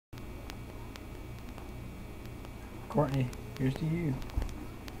Courtney, here's to you.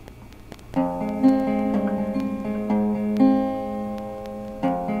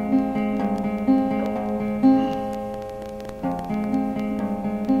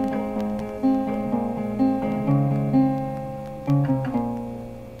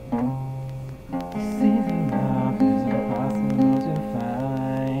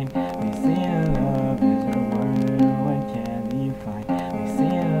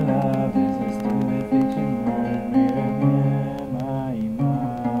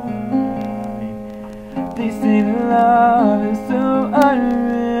 They say that love is so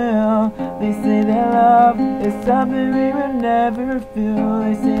unreal. They say that love is something we will never feel.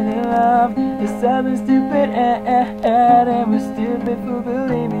 They say that love is something stupid and we're stupid for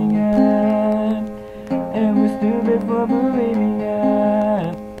believing it. And we're stupid for believing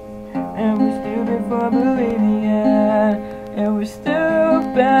it. And we're stupid for believing it. And we're stupid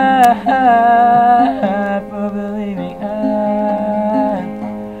for believing it.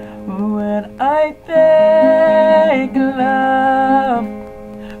 When I think of love,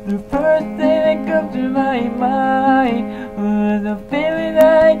 the first thing that comes to my mind was the feeling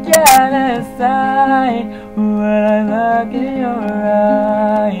that I got inside when I look in your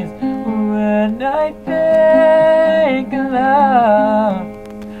eyes. When I think of love,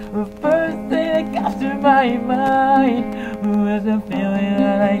 the first thing that comes to my mind was the feeling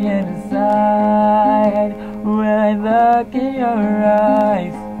that I get inside when I look in your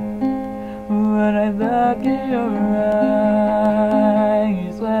eyes. When I look in your eyes.